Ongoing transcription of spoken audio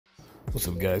What's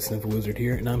up guys, Wizard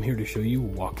here, and I'm here to show you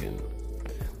Walken.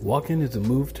 Walken is a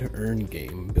move to earn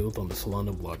game built on the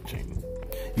Solana blockchain.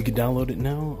 You can download it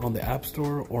now on the App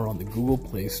Store or on the Google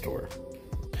Play Store.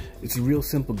 It's a real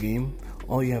simple game.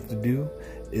 All you have to do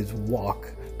is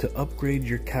walk to upgrade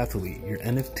your cathlete, your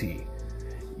NFT.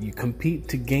 You compete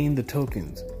to gain the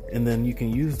tokens, and then you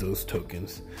can use those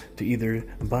tokens to either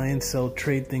buy and sell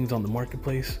trade things on the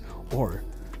marketplace or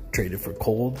trade it for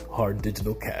cold, hard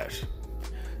digital cash.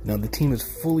 Now the team is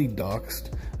fully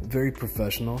doxed, very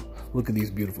professional. Look at these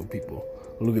beautiful people.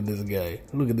 Look at this guy.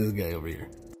 Look at this guy over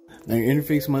here. Now your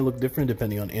interface might look different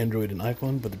depending on Android and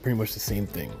iPhone, but they're pretty much the same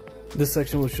thing. This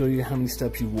section will show you how many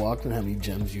steps you've walked and how many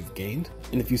gems you've gained,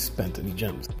 and if you spent any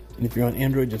gems. And if you're on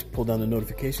Android, just pull down the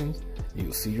notifications and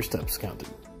you'll see your steps counted.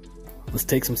 Let's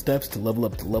take some steps to level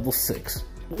up to level 6.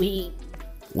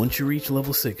 Once you reach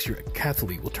level 6, your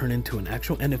cathlete will turn into an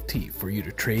actual NFT for you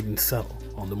to trade and sell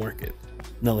on the market.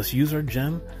 Now let's use our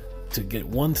gem to get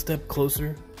one step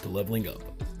closer to leveling up.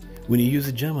 When you use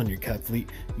a gem on your cathlete,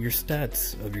 your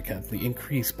stats of your cathlete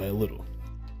increase by a little.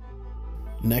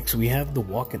 Next we have the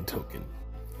Walken token.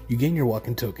 You gain your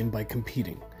Walken token by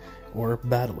competing or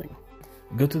battling.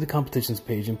 Go to the competitions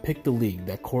page and pick the league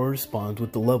that corresponds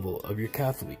with the level of your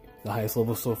cathlete. The highest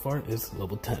level so far is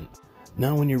level 10.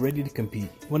 Now when you're ready to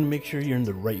compete, you want to make sure you're in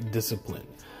the right discipline,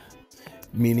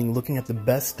 meaning looking at the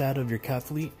best stat of your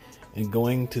cathlete and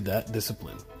going to that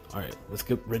discipline. Alright, let's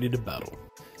get ready to battle.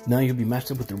 Now you'll be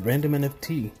matched up with a random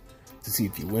NFT to see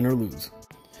if you win or lose.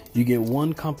 You get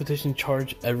one competition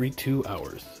charge every 2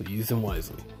 hours, so use them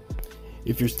wisely.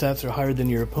 If your stats are higher than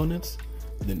your opponents,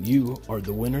 then you are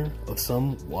the winner of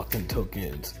some Walken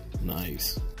tokens.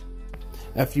 Nice.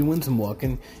 After you win some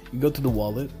Walken, you go to the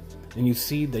wallet and you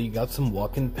see that you got some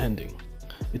Walken pending.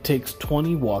 It takes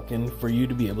 20 Walken for you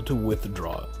to be able to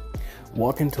withdraw.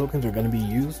 Walken tokens are going to be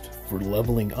used for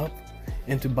leveling up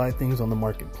and to buy things on the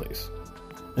marketplace.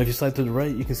 Now if you slide to the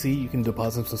right, you can see you can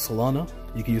deposit some Solana.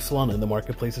 You can use Solana in the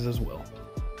marketplaces as well.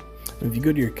 And if you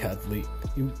go to your cathlete,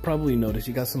 you probably notice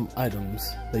you got some items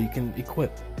that you can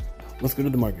equip. Let's go to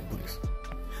the marketplace.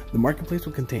 The marketplace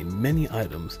will contain many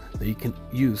items that you can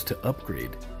use to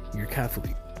upgrade your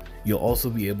cathlete. You'll also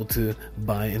be able to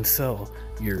buy and sell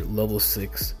your level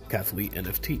 6 cathlete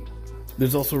NFT.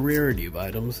 There's also a rarity of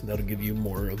items that'll give you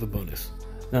more of a bonus.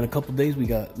 Now in a couple days we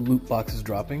got loot boxes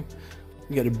dropping.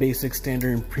 We got a basic,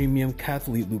 standard, and premium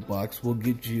cathlete loot box will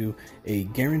get you a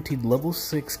guaranteed level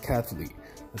 6 cathlete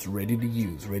that's ready to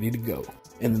use, ready to go.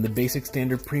 And then the basic,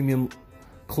 standard, premium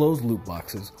closed loot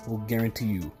boxes will guarantee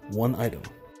you one item.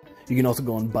 You can also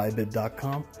go on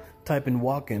buybit.com, type in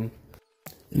Walken,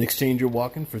 and exchange your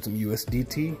Walken for some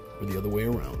USDT or the other way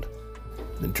around.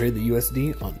 Then trade the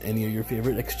USD on any of your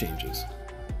favorite exchanges.